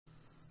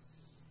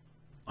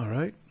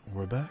Alright,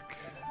 we're back.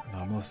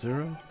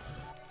 Anomulus0.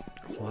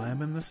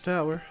 Climbing this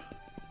tower.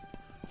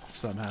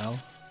 Somehow.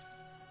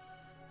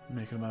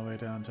 Making my way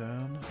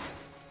downtown.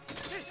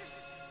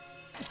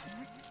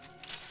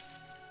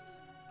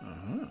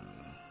 Uh-huh.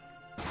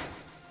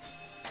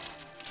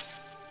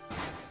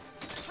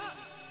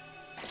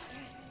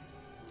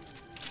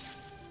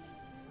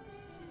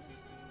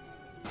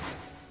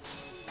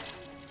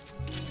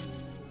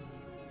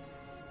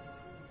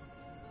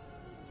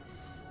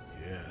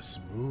 Yes,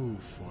 move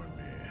for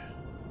me.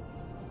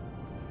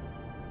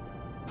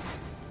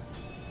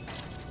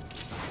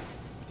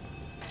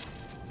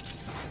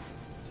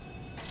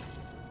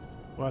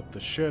 What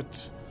the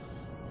shit?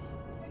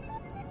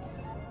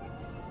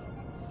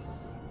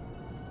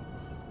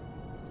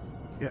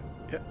 Yeah,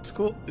 it's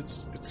cool.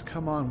 It's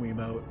come on, Wii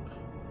Remote.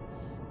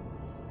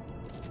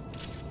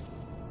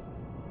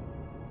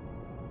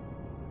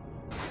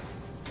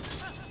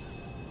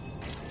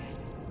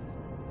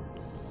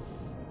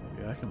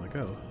 Yeah, I can let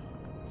go.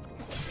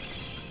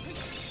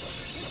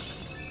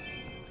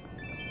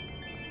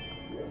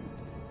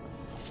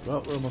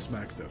 Well, we're almost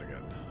maxed out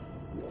again.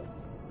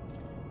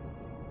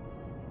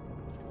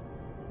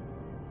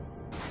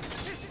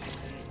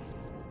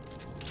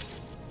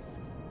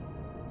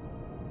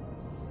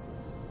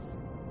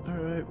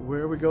 Alright,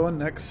 where are we going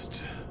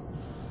next?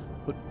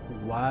 What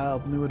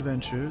wild new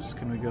adventures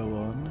can we go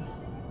on?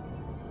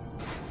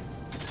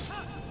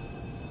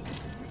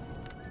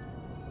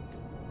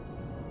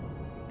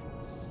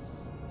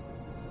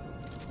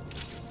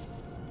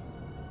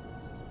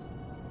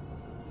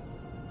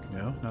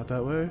 No, not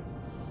that way?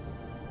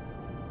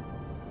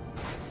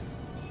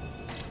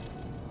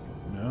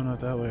 No, not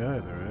that way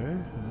either, eh?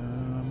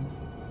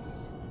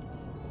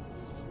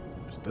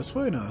 Is it this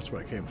way? No, that's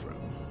where I came from.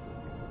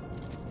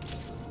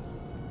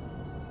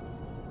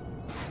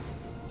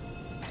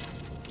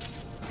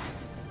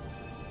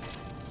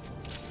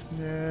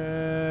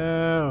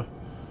 No!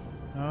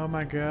 Oh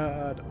my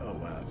god. Oh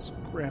wow, it's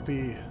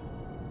crappy.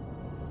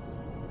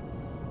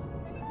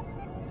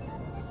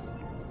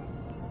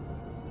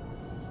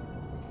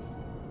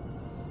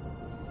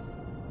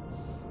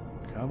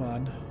 Come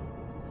on.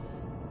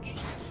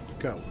 Just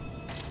go.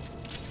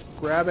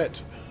 Grab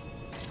it!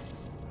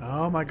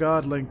 Oh my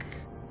god, Link.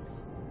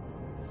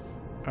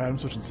 Alright, I'm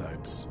switching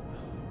sides.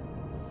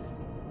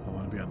 I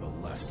want to be on the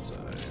left side.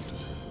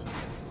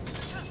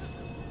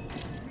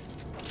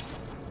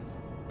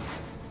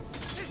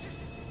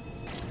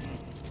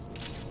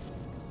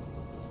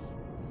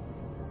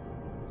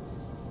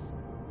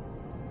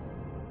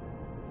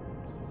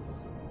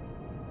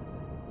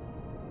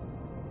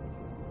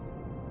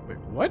 Wait,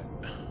 what?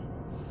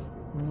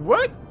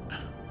 What?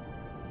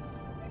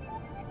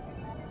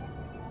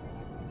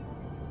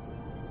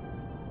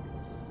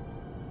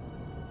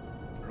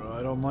 Bro,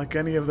 I don't like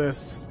any of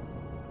this.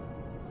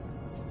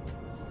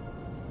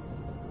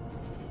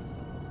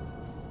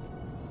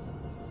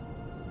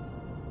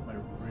 Am I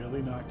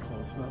really not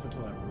close enough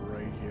until I'm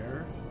right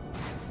here?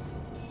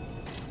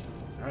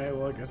 Alright,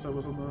 well I guess I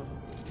was on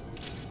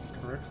the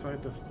correct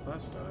side this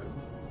last time.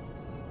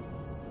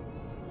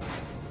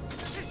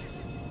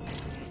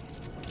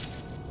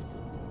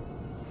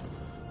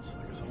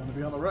 I want to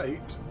be on the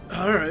right.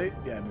 Alright.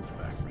 Yeah, I moved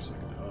back for a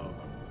second. Oh,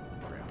 I'm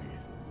crappy.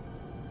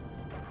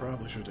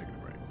 Probably should have taken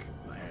a break.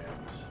 My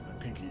hand, my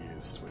pinky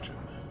is twitching.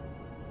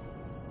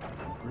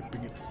 I'm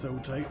gripping it so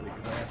tightly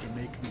because I have to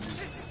make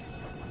these...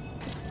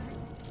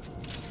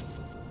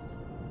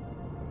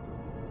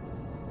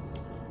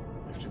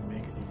 I have to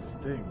make these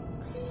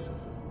things.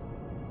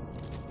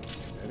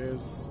 It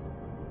is...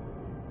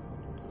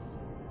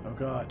 Oh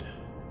god.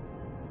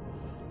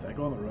 Did I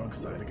go on the wrong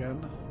side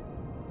again?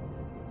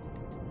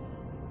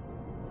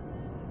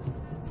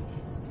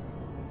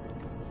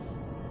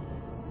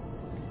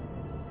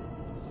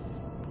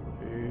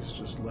 Please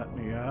just let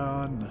me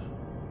on.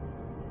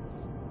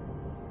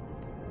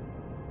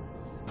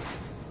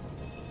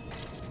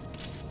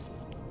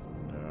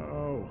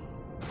 No.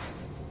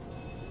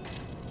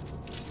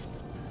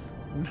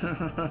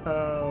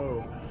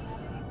 No.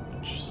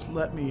 Just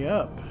let me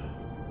up.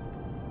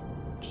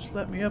 Just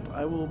let me up.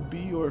 I will be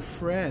your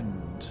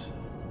friend.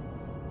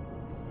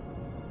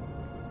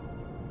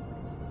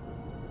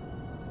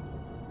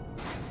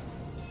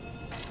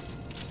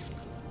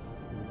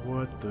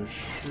 What the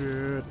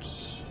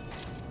shit?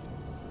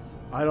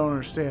 I don't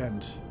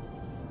understand.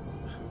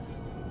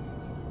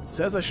 It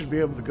says I should be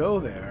able to go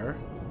there,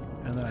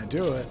 and then I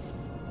do it,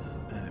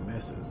 and it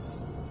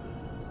misses.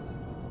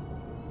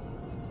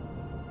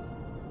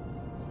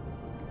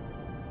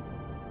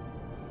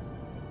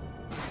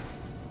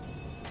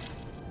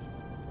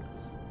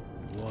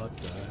 What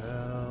the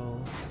hell?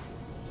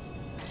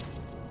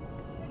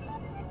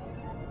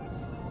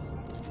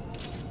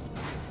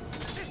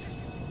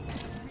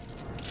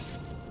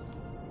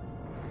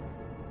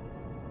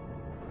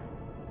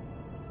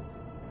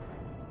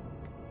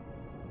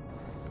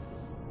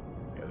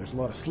 There's a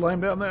lot of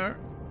slime down there.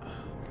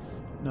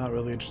 Not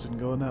really interested in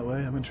going that way.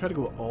 I'm going to try to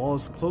go all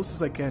as close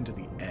as I can to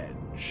the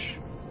edge.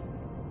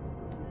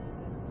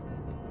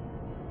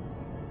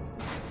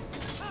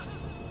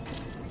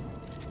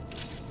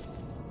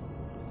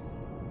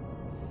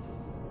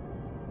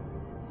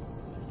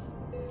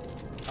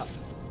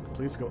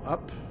 please go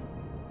up.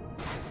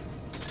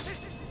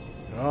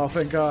 Oh,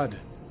 thank God.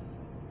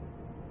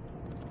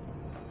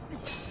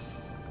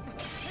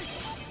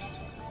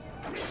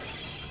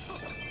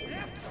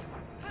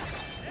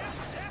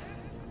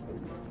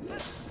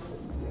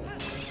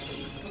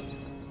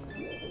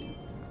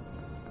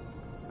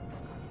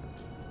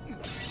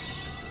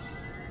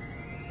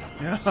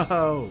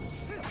 No!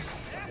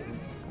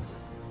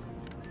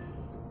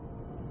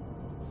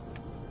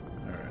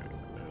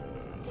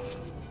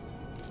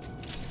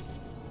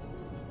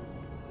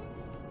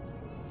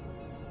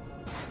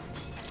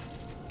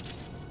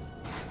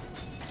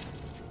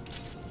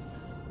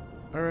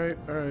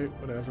 Alright,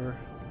 whatever.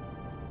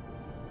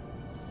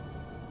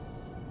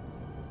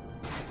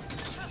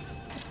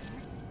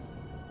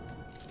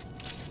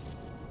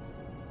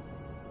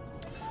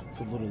 It's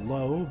a little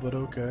low, but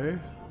okay.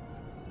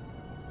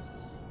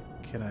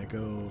 Can I go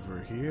over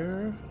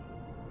here?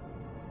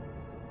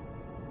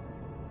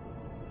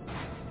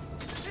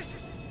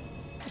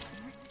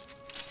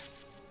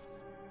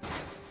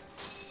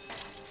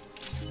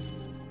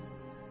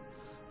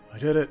 I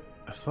did it!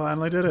 I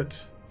finally did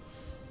it!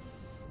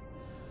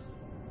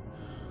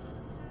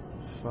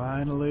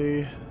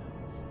 Finally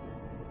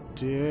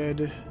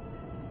did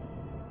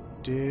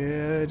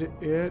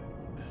it.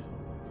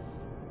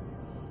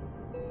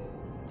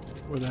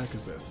 Where the heck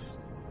is this?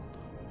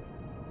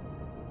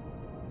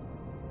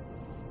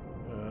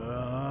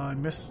 I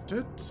missed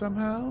it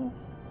somehow.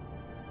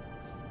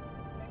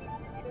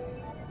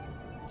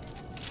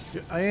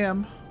 Yeah, I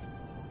am.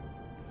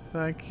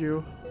 Thank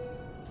you.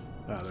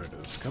 Ah, there it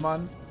is. Come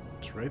on.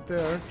 It's right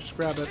there. Just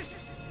grab it.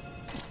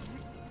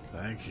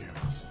 Thank you.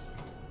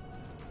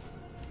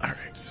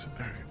 Alright,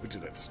 we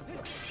did it.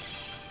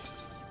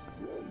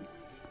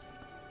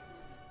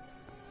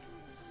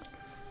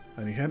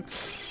 Any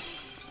hints?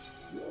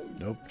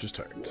 Nope, just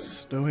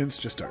tarts. No hints,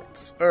 just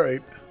tarts.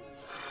 Alright.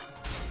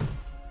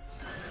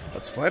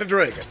 Let's fight a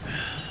dragon.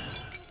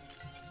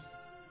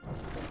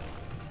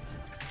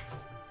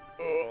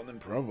 Oh, and then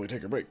probably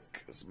take a break,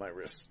 because my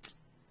wrist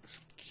is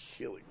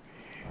killing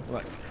me.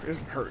 Like, it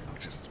doesn't hurt,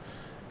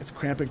 it's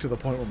cramping to the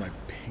point where my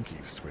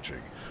pinky's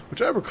twitching.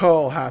 Which I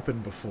recall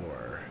happened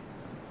before.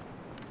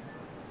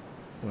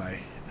 When I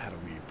had a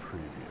Wii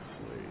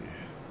previously.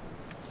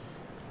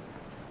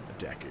 A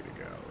decade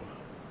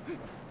ago.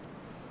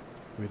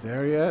 We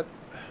there yet?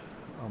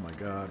 Oh my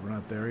God, we're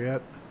not there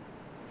yet?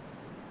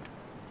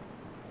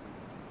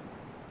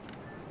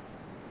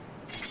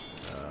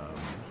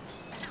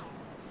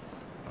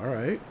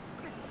 Alright.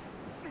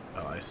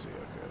 Oh, I see.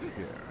 Okay, over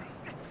here.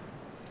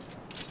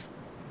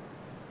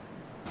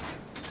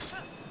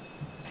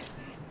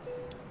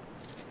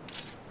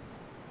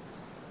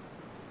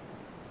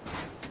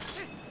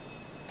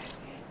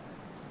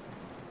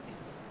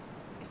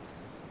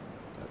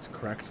 That's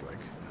correct, Link.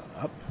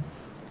 Now up.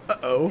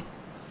 Uh-oh.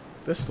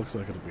 This looks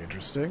like it'll be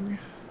interesting.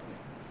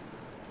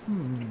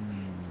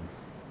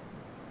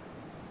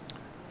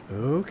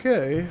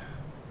 Okay.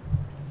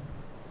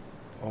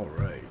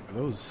 Alright. Are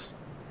those...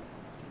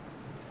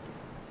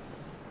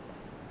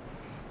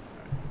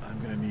 I'm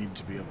gonna need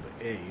to be able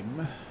to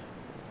aim.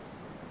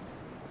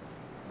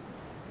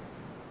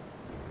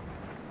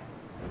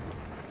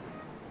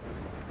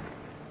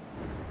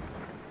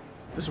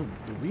 The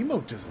Wii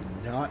Remote does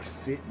not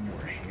fit in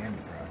your hand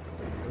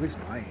properly. At least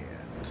my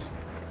hand.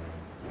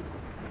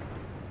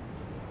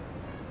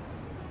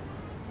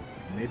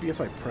 Maybe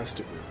if I pressed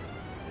it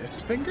with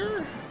this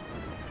finger?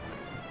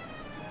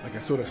 Like I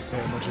sort of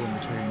sandwich it in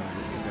between my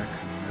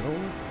index and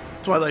middle?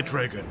 Twilight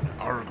Dragon,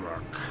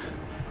 Argrok.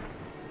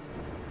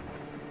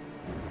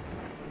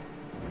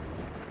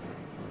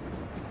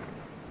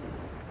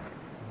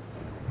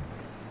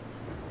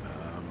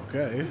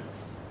 Okay.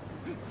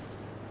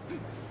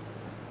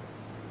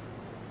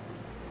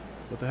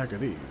 What the heck are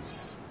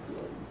these?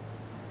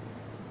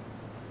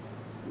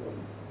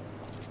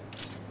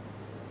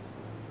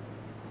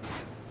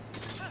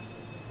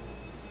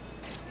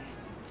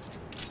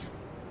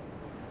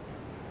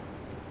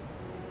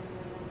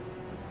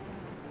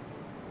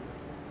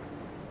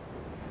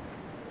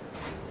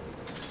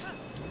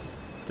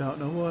 Don't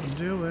know what I'm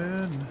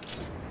doing.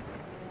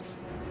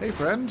 Hey,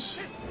 friend.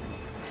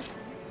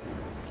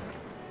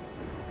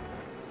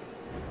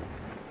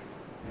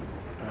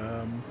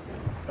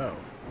 Oh.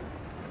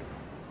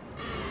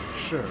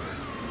 Sure.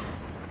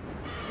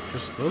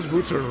 Just, those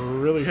boots are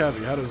really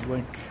heavy. How does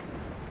Link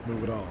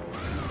move at all?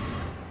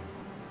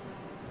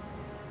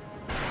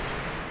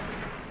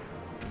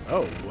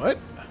 Oh, what?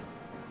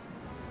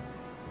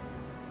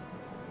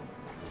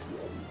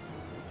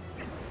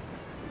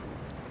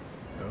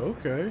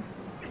 Okay.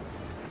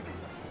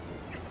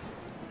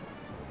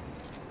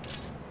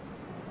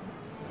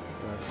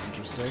 That's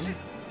interesting.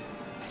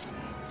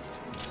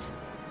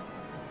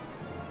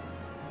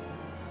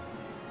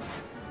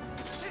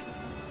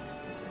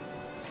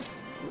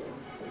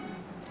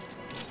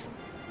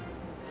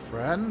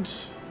 Friend?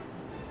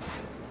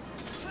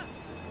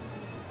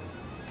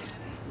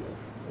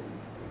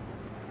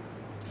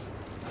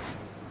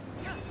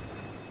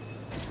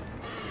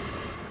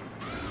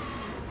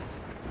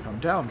 Come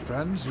down,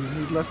 friend. You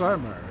need less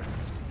armor.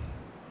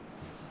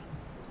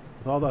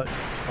 With all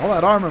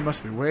that armor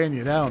must be weighing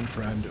you down,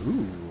 friend.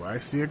 Ooh, I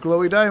see a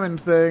glowy diamond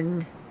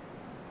thing.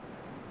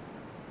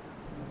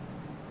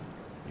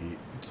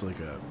 It's like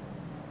a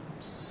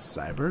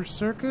cyber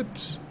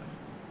circuit.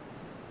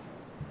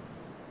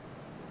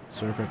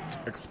 Circuit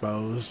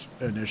exposed.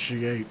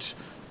 Initiate.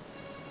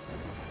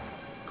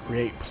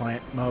 Create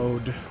plant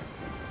mode.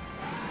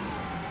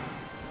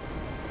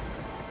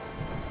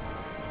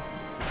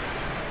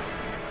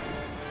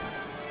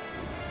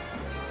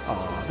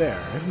 Aw,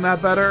 there. Isn't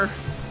that better?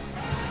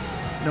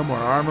 No more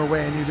armor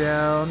weighing you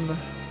down.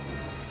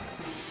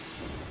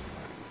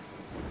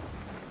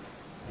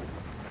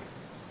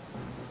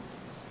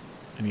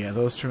 And yeah,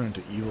 those turn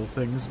into evil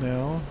things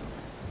now.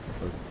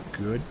 Or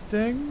good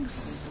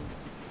things?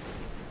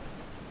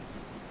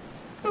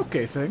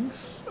 Okay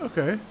things.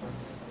 Okay.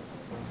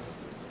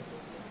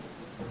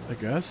 I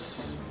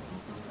guess.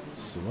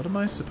 So what am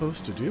I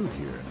supposed to do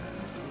here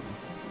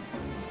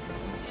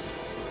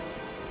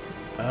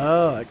now?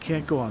 Oh, I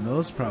can't go on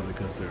those probably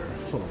because they're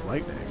full of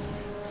lightning.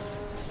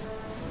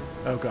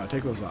 Oh god,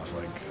 take those off,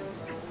 Link.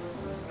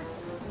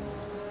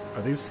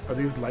 Are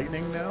these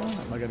lightning now?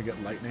 Am I gonna get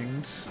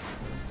lightninged?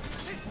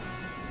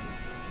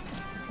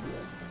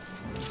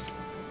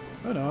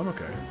 Oh no, I'm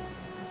okay.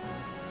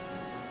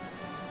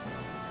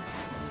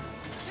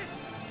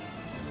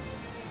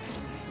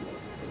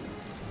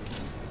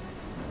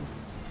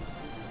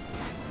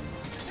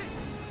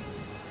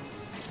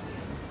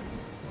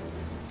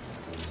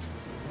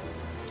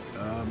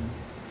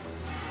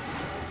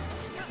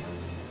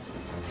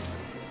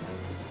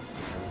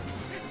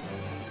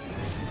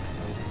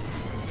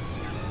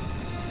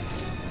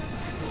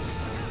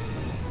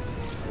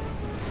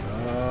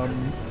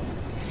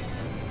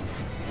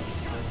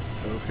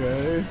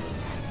 Okay.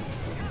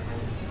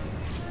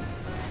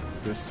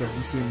 This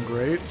doesn't seem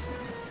great.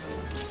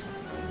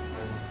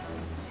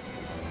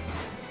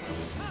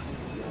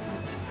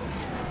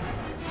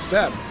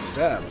 Stab!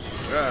 Stab!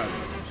 Stab!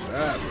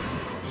 Stab!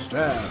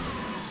 Stab!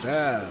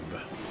 Stab!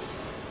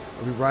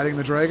 Are we riding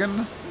the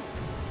dragon?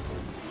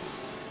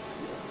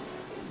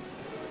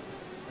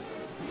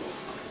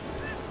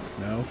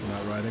 No, we're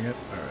not riding it?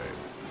 Alright.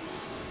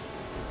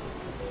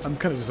 I'm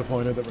kind of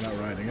disappointed that we're not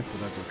riding it,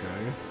 but that's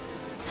okay.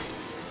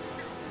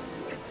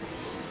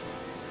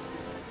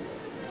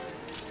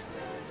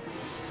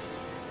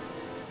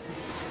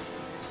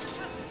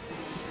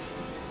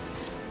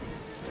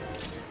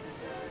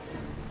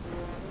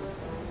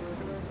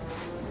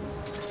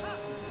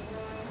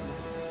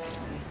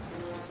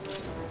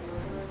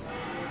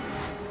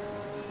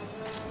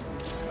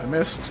 I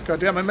missed.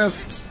 Goddamn, I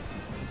missed.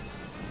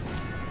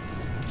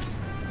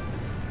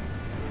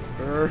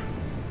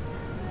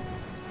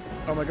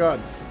 Oh my god.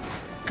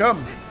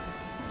 Come.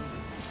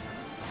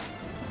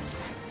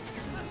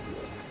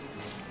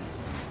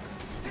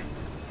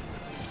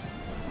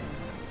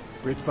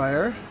 Breathe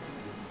fire.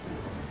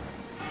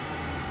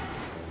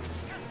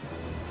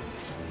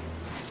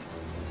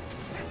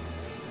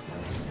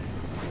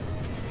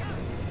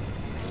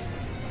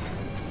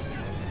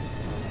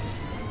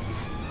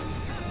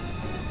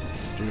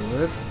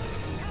 Do it.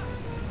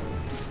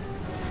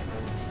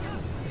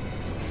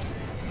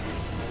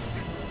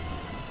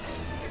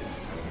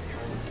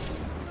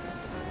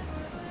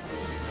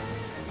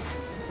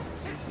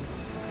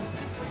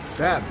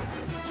 Stab.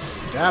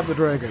 Stab the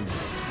dragon.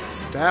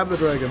 Stab the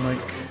dragon,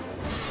 Link.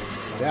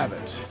 Stab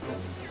it.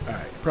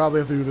 Alright, probably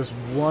have to do this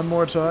one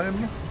more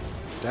time.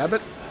 Stab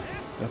it.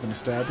 Nothing to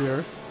stab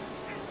here.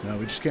 No,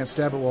 we just can't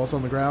stab it while it's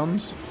on the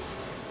ground.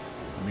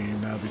 I mean,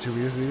 that would be too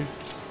easy.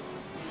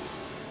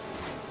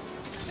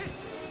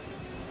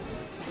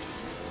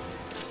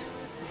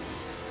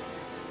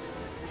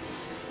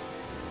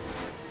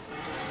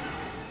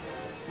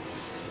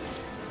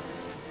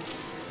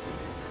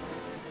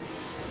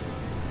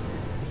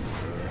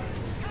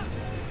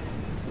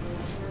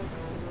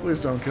 Please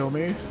don't kill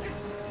me.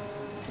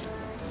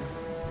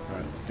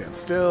 Alright, let's stand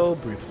still.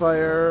 Breathe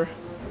fire.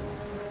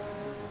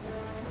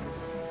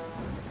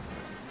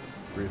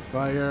 Breathe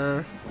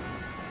fire.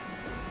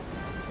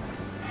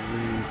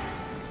 Breathe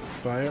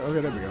fire. Okay,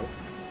 there we go.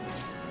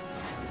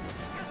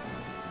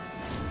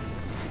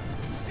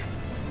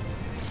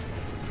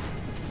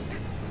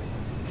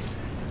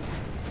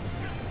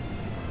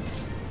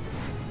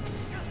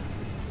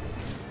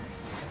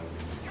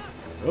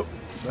 Oh,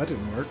 that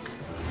didn't work.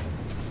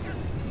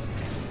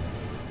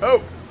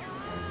 Oh!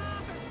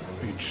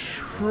 He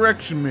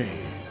tricked me.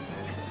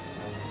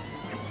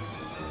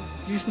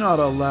 He's not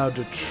allowed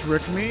to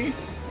trick me.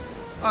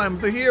 I'm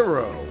the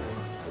hero.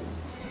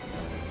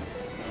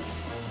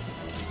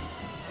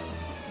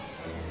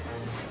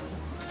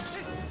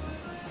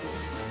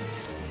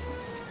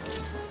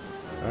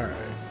 Alright.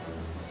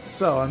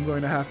 So, I'm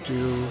going to have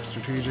to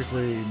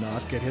strategically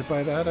not get hit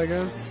by that, I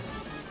guess.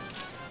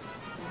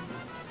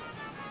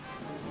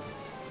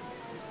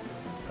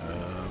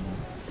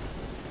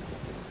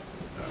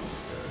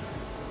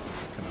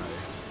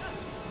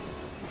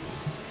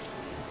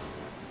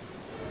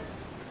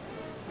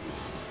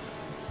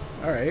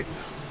 Alright.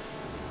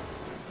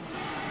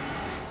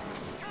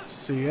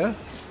 See ya.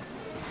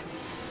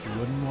 You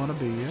wouldn't want to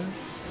be ya.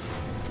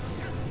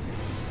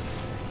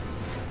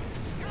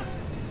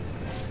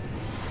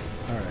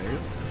 Alright.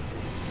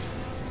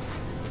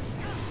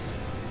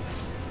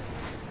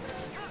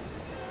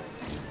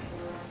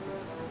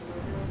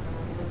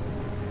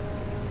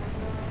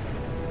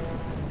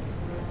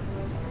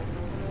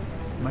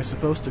 Am I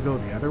supposed to go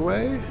the other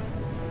way?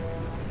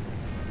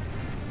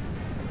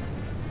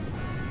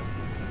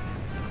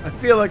 I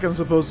feel like I'm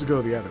supposed to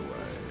go the other way.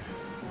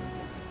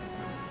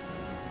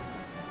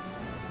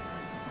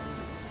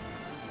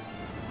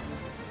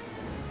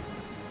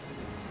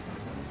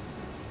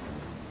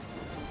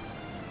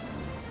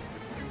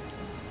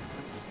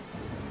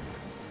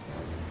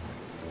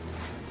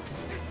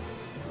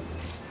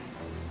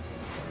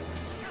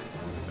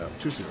 Oh,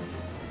 too soon.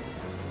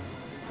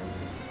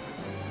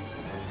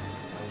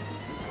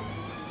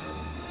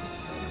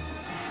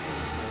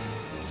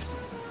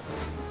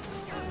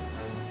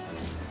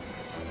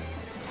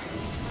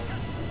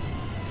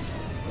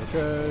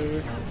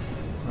 Okay,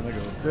 I'm gonna go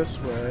this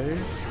way.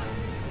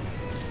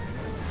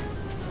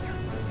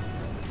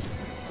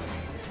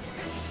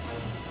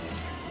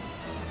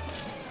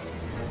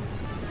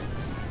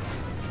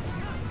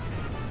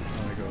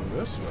 I'm gonna go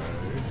this way.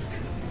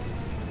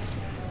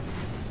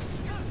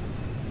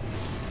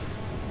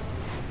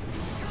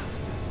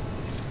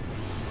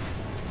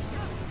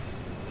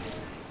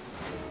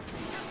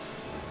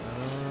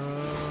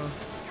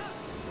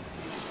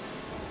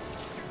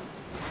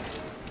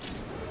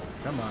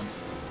 Come on.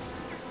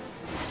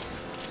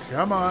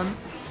 Come on.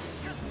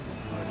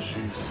 Oh,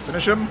 jeez.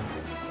 Finish him.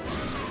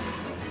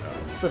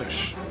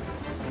 Finish.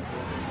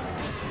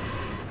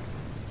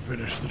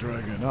 Finish the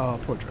dragon. Oh,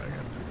 poor dragon.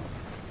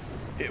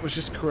 It was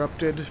just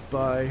corrupted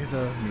by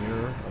the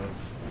mirror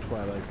of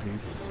Twilight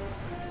Peace.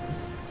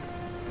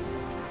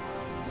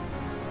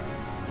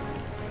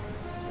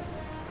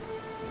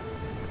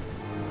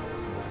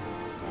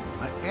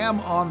 I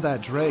am on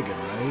that dragon,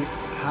 right?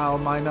 How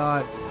am I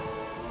not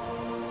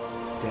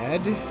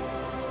dead?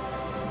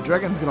 The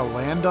dragon's gonna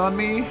land on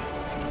me?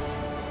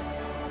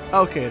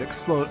 Okay, it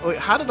exploded. Wait,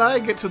 how did I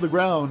get to the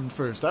ground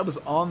first? I was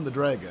on the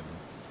dragon.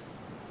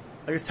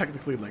 I guess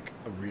technically, like,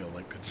 a real,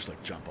 like, could just,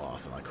 like, jump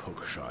off and, like,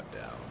 hook shot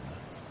down.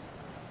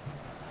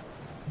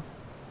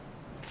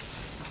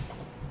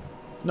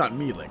 Not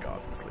me, Link,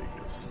 obviously,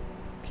 because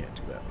you can't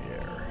do that in the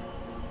air.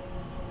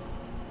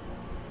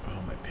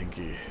 Oh, my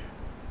pinky.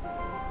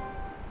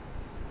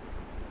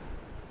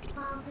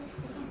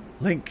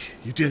 Link,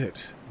 you did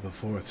it! The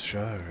fourth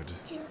shard.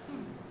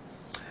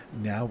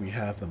 Now we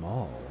have them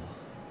all.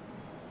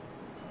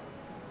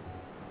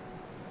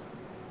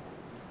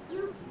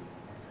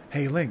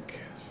 Hey, Link.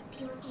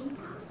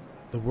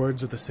 The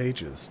words of the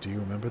sages, do you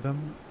remember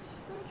them?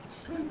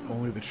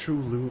 Only the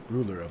true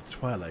ruler of the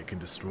Twilight can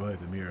destroy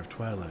the Mirror of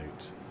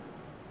Twilight.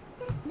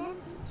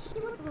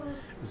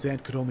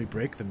 Zant could only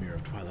break the Mirror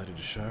of Twilight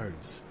into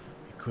shards.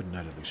 He couldn't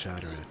utterly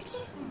shatter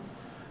it.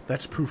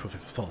 That's proof of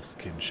his false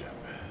kinship.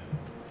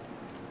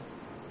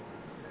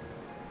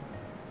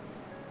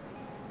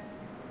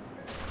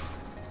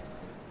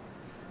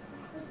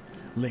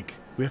 Link,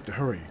 we have to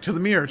hurry. To the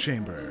mirror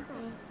chamber!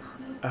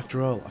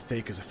 After all, a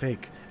fake is a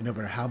fake, and no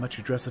matter how much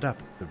you dress it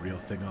up, the real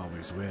thing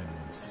always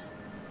wins.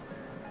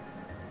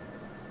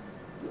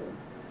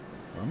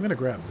 Well, I'm gonna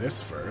grab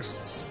this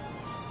first.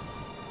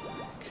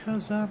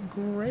 'Cause I'm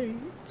great.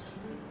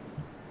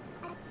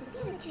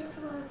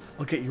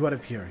 I'll get you out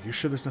of here. You're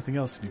sure there's nothing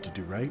else you need to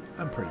do, right?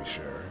 I'm pretty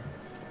sure.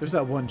 There's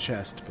that one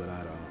chest, but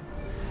I don't...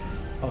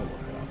 I'll look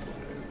it up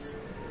what it is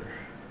later.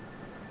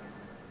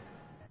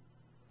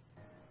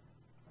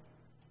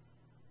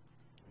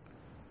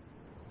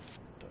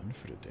 Done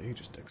for today,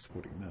 just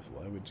exporting meth.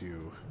 Why would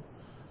you...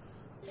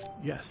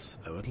 Yes,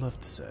 I would love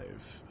to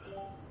save.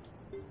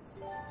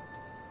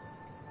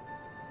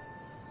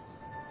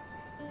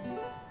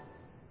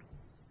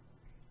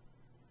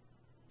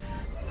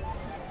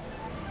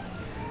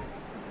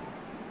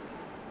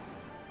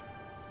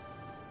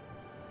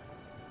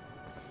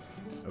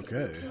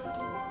 Okay.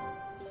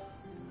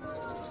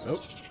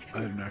 Nope, I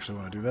didn't actually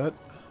want to do that.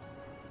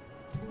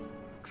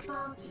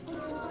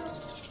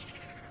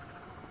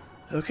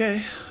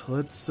 Okay,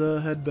 let's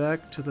head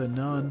back to the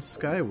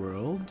non-sky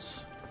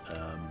worlds.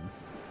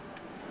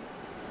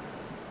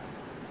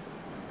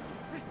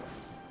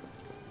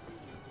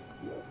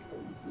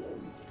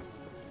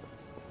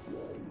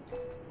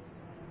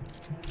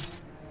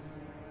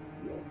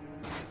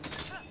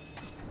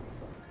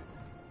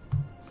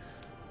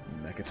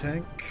 Mecha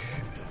tank.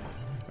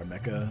 Or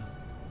mecha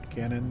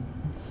cannon.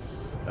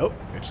 Oh,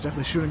 it's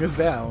definitely shooting us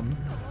down.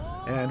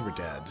 And we're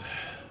dead.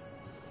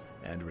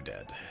 And we're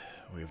dead.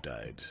 We've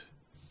died.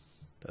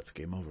 That's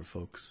game over,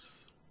 folks.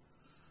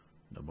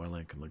 No more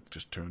Link, and Link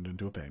just turned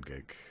into a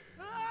pancake.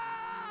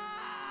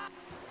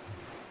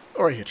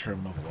 Or he hit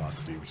terminal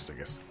velocity, which is, I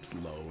guess,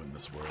 low in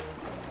this world.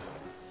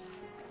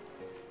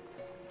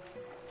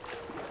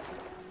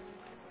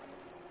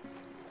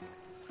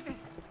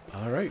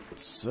 Alright,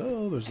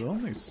 so there's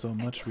only so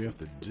much we have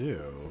to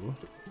do.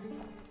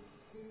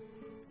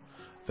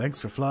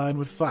 Thanks for flying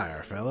with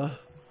fire, fella.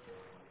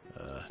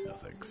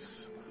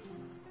 Thanks.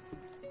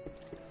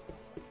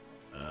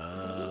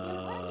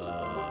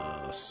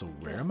 So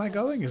where am I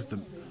going? Is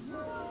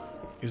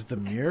the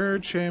mirror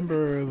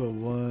chamber the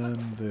one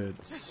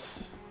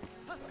that's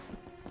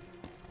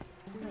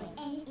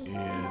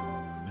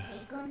in...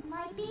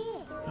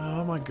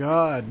 Oh my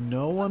god,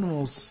 no one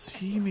will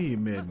see me,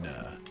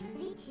 Midna.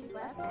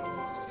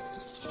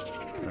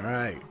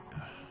 Alright.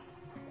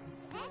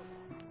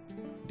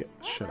 Yeah,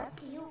 shut up.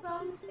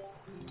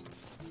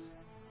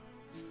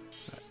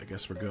 I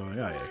guess we're going...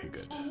 Oh yeah, okay,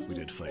 good. We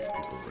did fight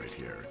people right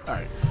here.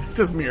 Alright, it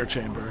says mirror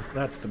chamber.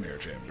 That's the mirror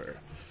chamber.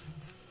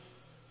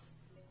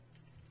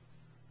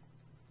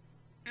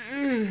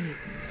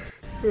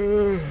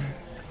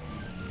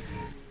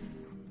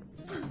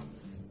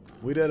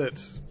 We did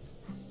it.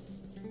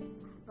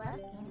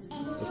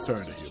 Let's turn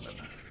into human.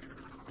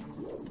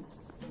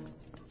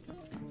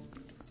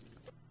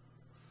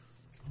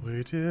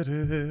 We did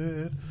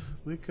it.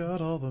 We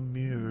got all the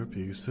mirror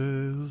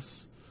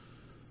pieces.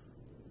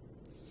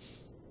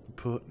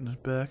 Putting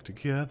it back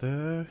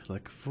together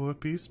like a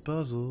 4-piece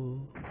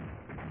puzzle.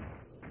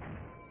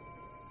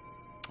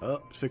 Oh,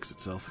 it fixed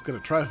itself. It's got a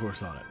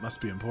Triforce on it. Must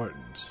be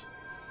important.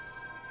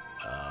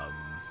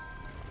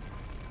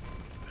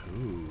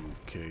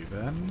 Okay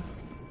then.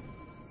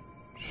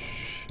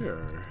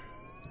 Sure.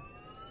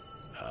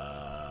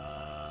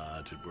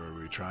 Were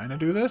we trying to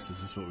do this?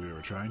 Is this what we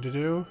were trying to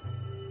do?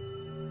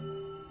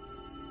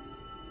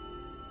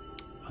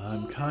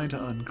 I'm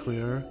kinda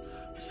unclear.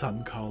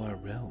 Some call our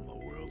realm a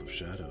world of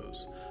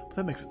shadows, but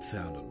that makes it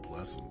sound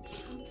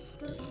unpleasant.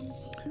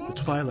 The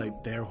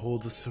twilight there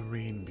holds a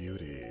serene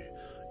beauty.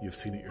 You've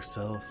seen it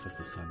yourself as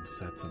the sun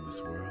sets on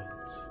this world.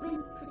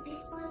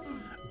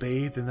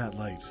 Bathed in that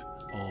light,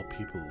 all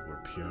people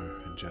were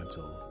pure and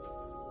gentle.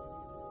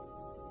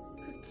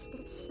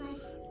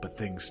 But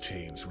things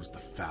changed as the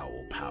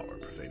foul power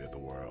pervaded the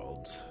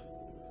world.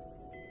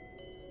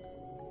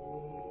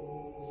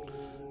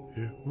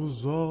 It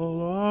was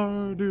all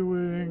our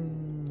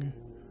doing.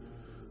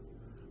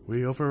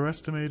 We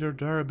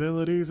overestimated our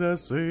abilities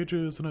as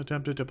sages and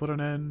attempted to put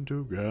an end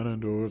to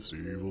Ganondorf's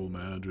evil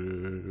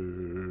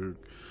magic.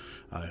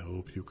 I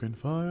hope you can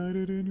find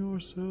it in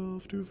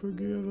yourself to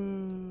forgive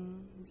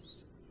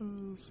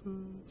us.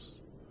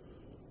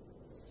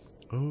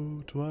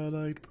 Oh,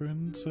 Twilight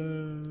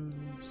Princess.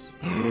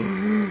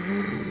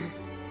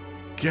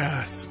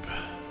 Gasp!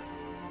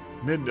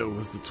 Midna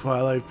was the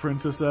Twilight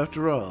Princess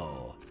after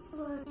all.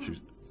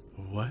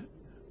 What?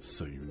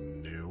 So you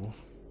knew?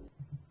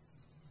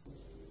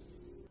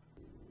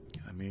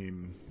 I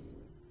mean,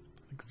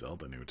 I think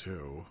Zelda knew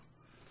too.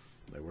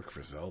 I work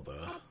for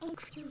Zelda.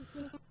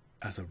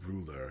 As a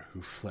ruler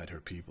who fled her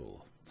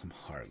people, I'm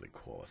hardly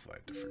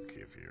qualified to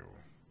forgive you.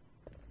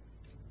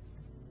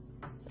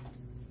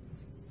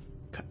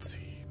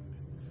 Cutscene.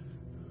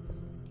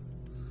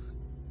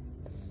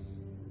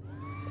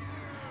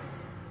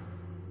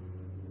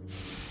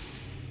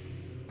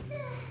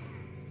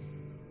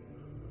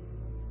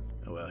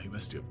 Oh well, he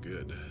messed you up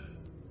good.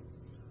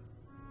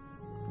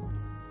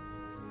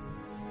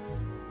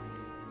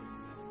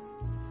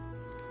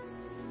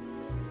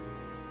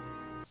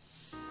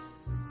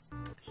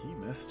 He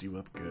messed you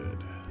up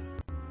good.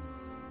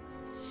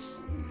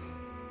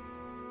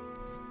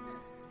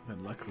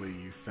 And luckily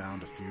you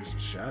found a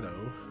fused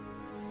shadow,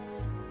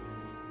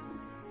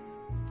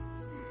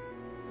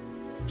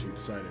 which you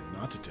decided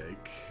not to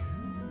take.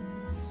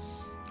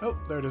 Oh,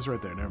 there it is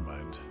right there, never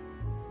mind.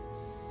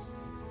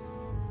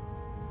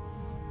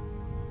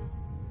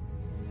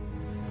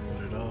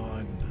 Put it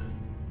on.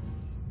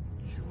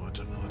 You want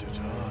to put it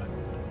on.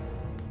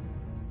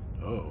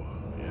 Oh,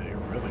 yeah, you're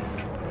really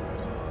into putting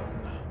this on.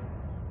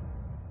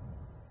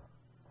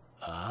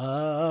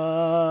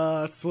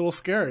 It's a little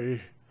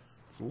scary.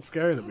 It's a little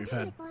scary that we've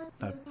had...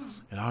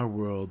 in our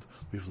world,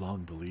 we've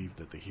long believed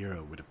that the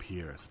hero would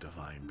appear as a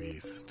divine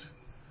beast.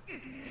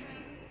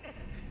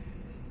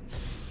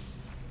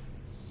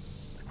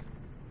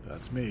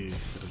 That's me,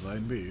 the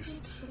divine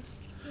beast.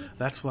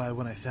 That's why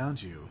when I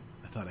found you,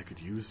 I thought I could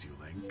use you,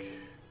 Link.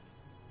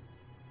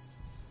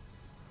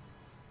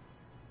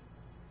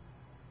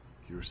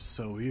 You're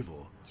so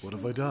evil. What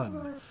have I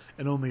done?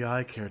 And only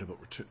I cared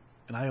about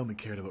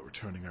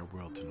returning our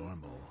world to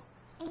normal.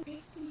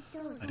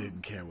 I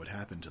didn't care what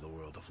happened to the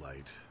world of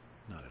light.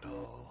 Not at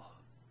all.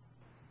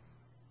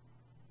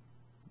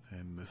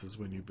 And this is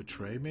when you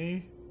betray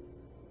me?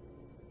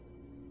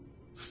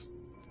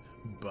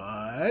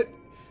 But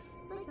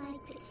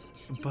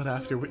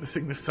after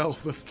witnessing the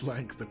selfless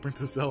length that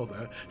Princess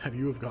Zelda and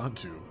you have gone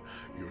to,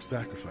 your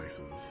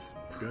sacrifices.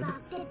 It's good?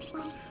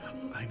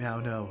 I now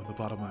know in the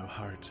bottom of my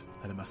heart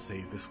that I must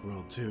save this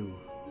world too.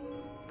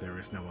 There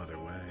is no other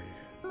way.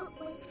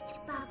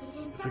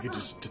 If we could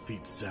just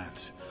defeat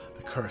Zant,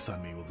 the curse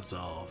on me will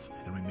dissolve,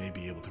 and we may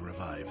be able to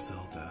revive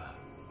Zelda.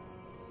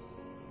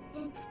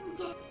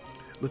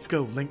 Let's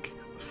go, Link,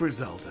 for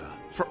Zelda,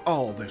 for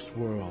all this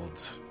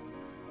world.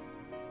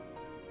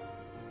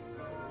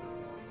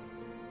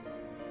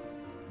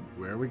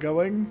 Where are we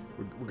going?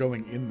 We're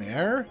going in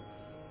there?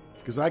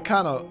 Because I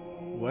kind of...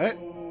 What?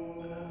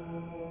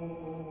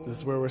 This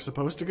is where we're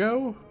supposed to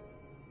go?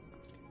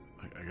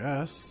 I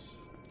guess.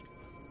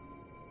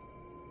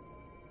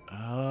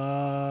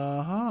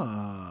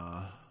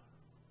 Uh-huh.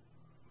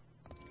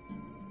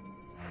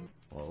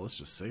 Well, let's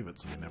just save it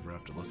so we never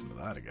have to listen to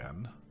that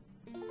again.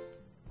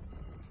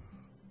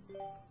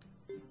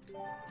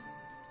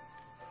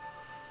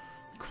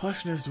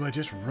 Question is, do I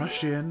just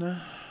rush in?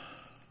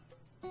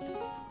 Alright,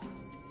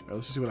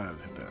 let's just see what I have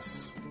to hit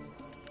this.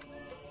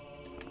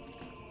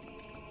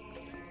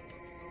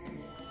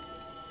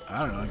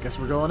 I don't know, I guess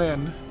we're going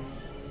in.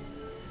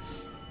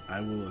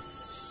 I will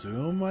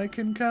assume I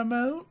can come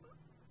out?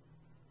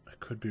 I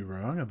could be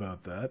wrong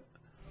about that.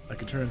 I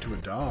could turn into a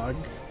dog.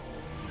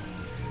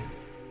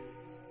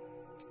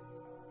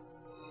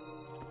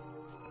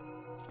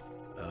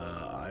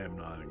 I am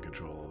not in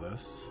control of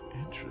this.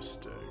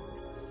 Interesting.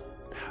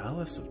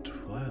 Palace of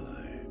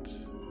Twilight.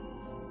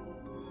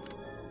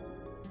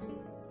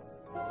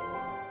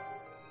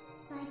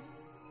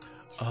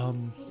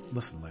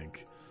 Listen,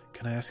 Link.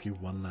 Can I ask you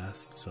one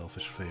last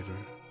selfish favor?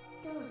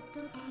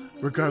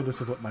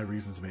 Regardless of what my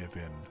reasons may have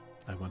been,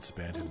 I once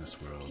abandoned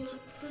this world.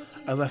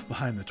 I left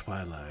behind the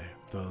Twilight,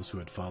 those who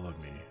had followed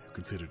me, who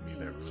considered me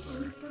their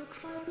ruler.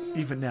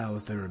 Even now,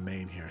 as they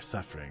remain here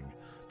suffering,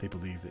 they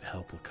believe that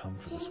help will come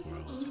for this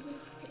world.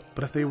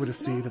 But if they were to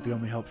see that the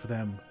only help for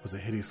them was a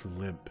hideous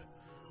limp,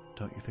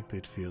 don't you think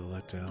they'd feel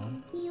let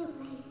down?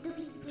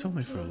 It's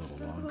only for a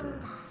little longer.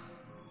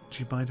 Do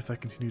you mind if I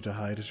continue to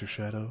hide as your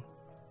shadow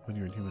when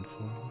you're in human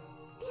form?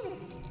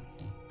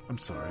 I'm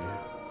sorry.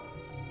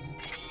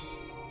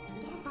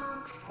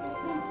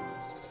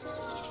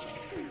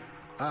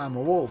 I'm a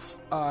wolf.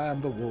 I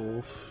am the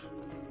wolf.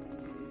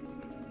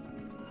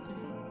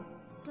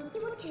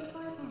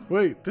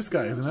 Wait, this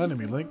guy is an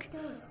enemy, Link.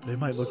 They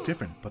might look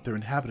different, but they're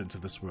inhabitants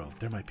of this world.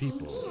 They're my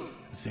people.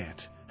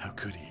 Zant, how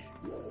could he?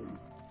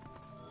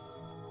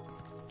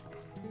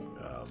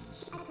 Am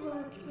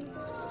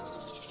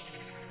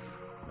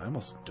I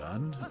almost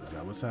done? Is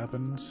that what's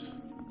happened?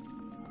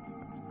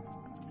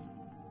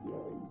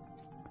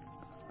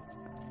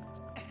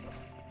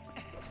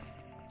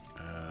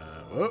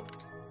 Oh.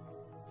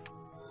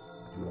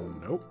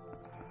 Nope.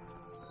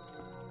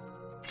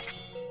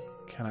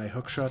 Can I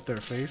hookshot their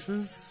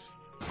faces?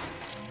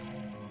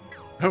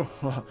 Oh,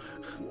 well.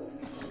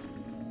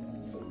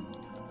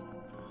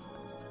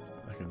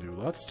 I can do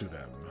lots to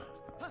them.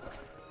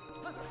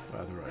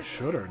 Whether I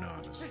should or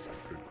not is a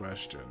good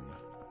question.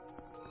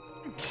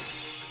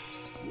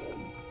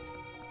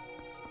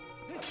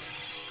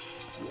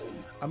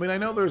 I mean, I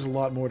know there's a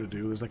lot more to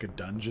do. There's like a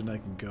dungeon I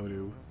can go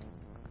to.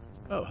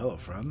 Oh, hello,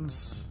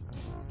 friends.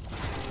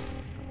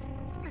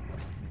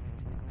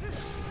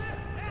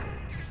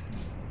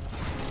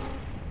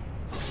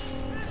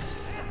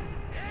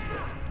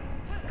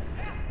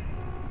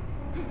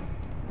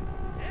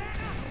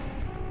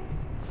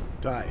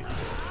 Die.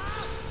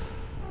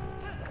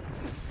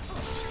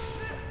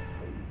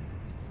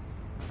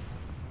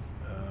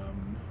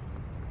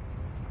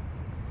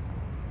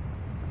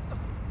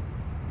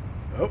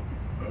 Oh,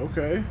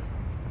 okay.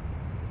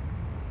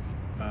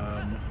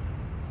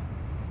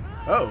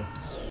 Oh,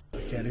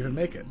 I can't even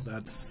make it.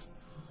 That's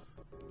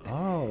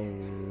all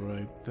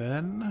right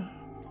then.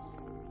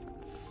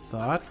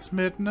 Thoughts,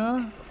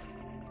 Midna?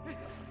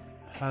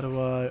 How do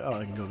I? Oh,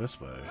 I can go this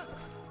way.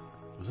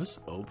 Was this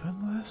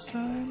open last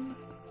time?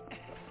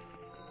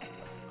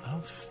 I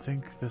don't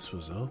think this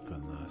was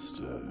open last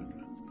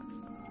time.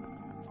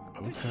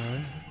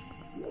 Okay.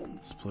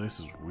 This place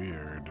is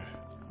weird.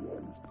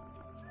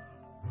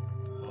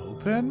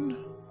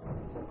 Open?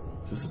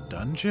 Is this a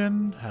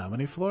dungeon? How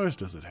many floors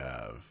does it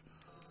have?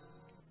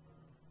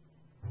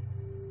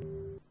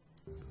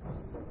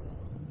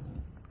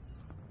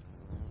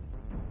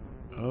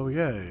 Oh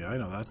yay, I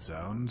know that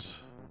sound.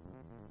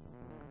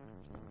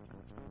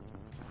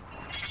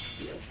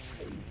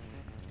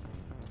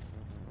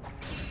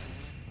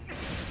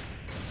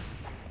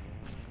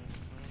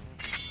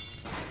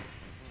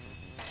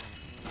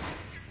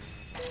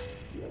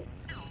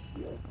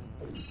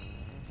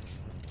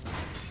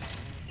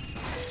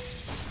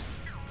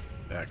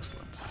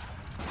 Excellent.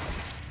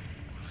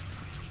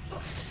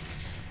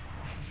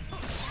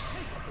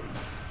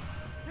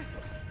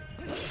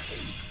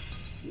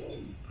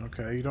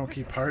 Okay, you don't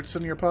keep hearts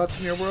in your pots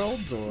in your world,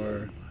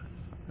 or you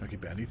don't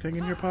keep anything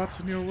in your pots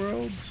in your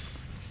world?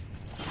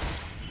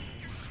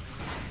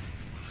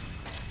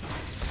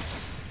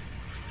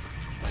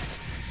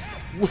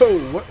 Whoa,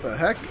 what the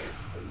heck?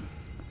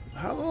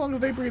 How long do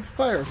they breathe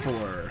fire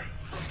for?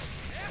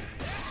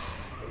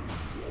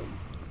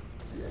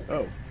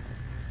 Oh.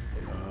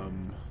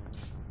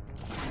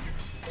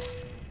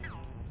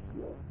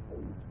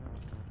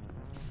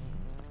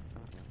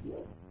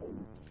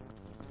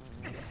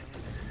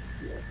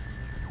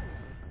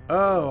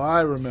 Oh,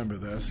 I remember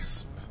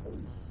this.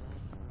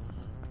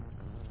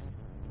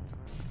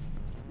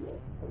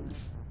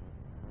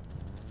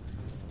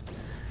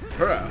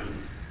 Hurrah!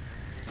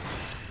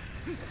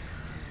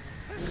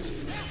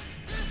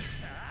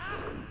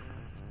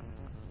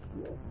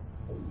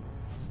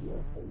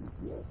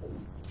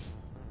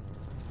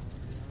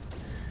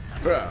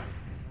 Hurrah!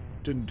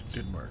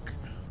 Didn't work.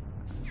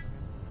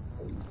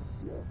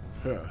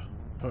 Huh.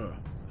 Huh.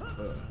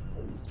 Huh.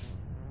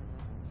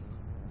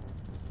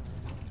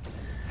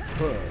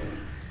 Huh.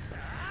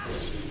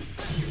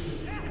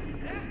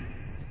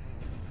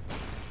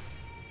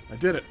 I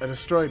did it. I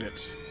destroyed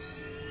it.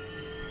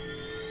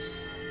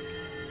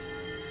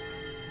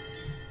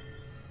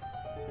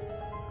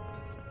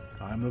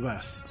 I'm the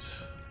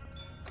best.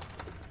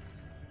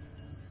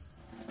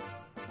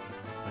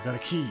 I got a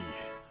key.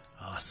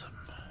 Awesome.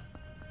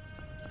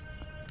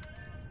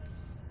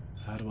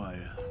 How do I...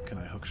 Can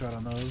I hookshot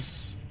on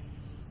those?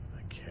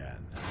 I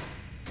can.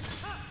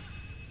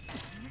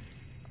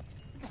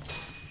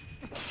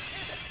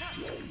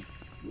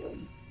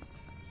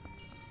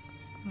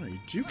 Oh, you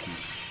do keep.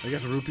 I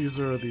guess rupees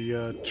are the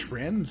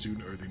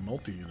or the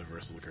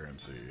multi-universal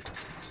currency.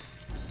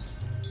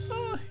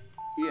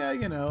 Yeah,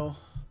 you know.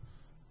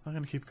 I'm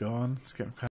gonna keep going. It's getting kind